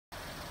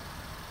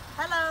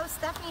Hello,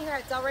 Stephanie here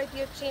at Delray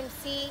Buick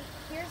GMC.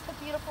 Here's the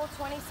beautiful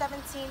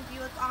 2017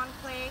 Buick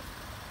Enclave.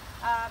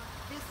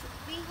 This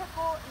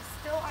vehicle is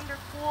still under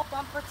full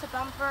bumper to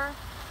bumper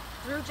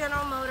through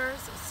General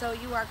Motors, so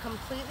you are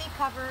completely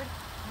covered.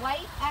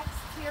 White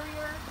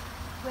exterior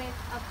with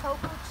a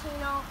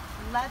Cocochino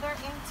leather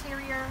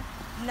interior,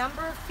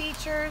 number of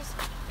features,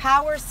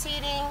 power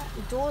seating,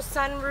 dual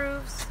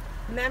sunroofs,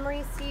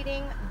 memory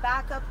seating,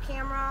 backup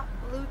camera,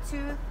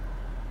 Bluetooth,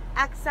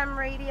 XM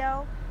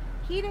radio,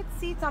 heated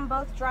seats on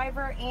both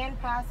driver and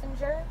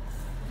passenger,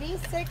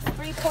 V6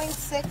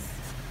 3.6,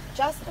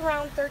 just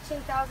around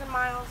 13,000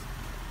 miles.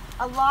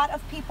 A lot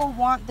of people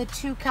want the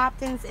two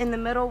captains in the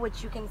middle,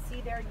 which you can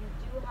see there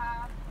you do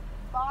have.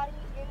 Body,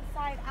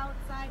 inside,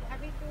 outside,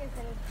 everything is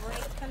in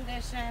great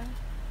condition.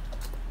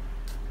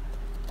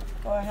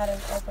 Go ahead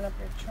and open up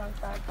your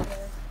trunk back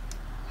here.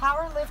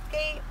 Power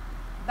liftgate,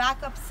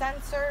 backup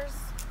sensors,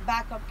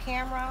 backup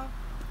camera,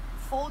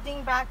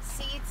 folding back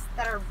seats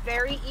that are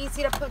very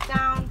easy to put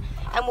down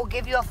and will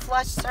give you a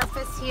flush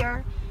surface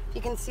here.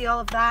 You can see all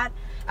of that.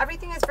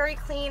 Everything is very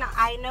clean.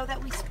 I know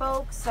that we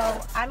spoke,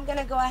 so I'm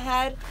gonna go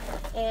ahead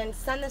and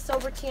send this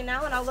over to you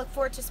now, and I'll look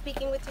forward to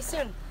speaking with you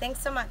soon. Thanks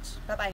so much. Bye-bye.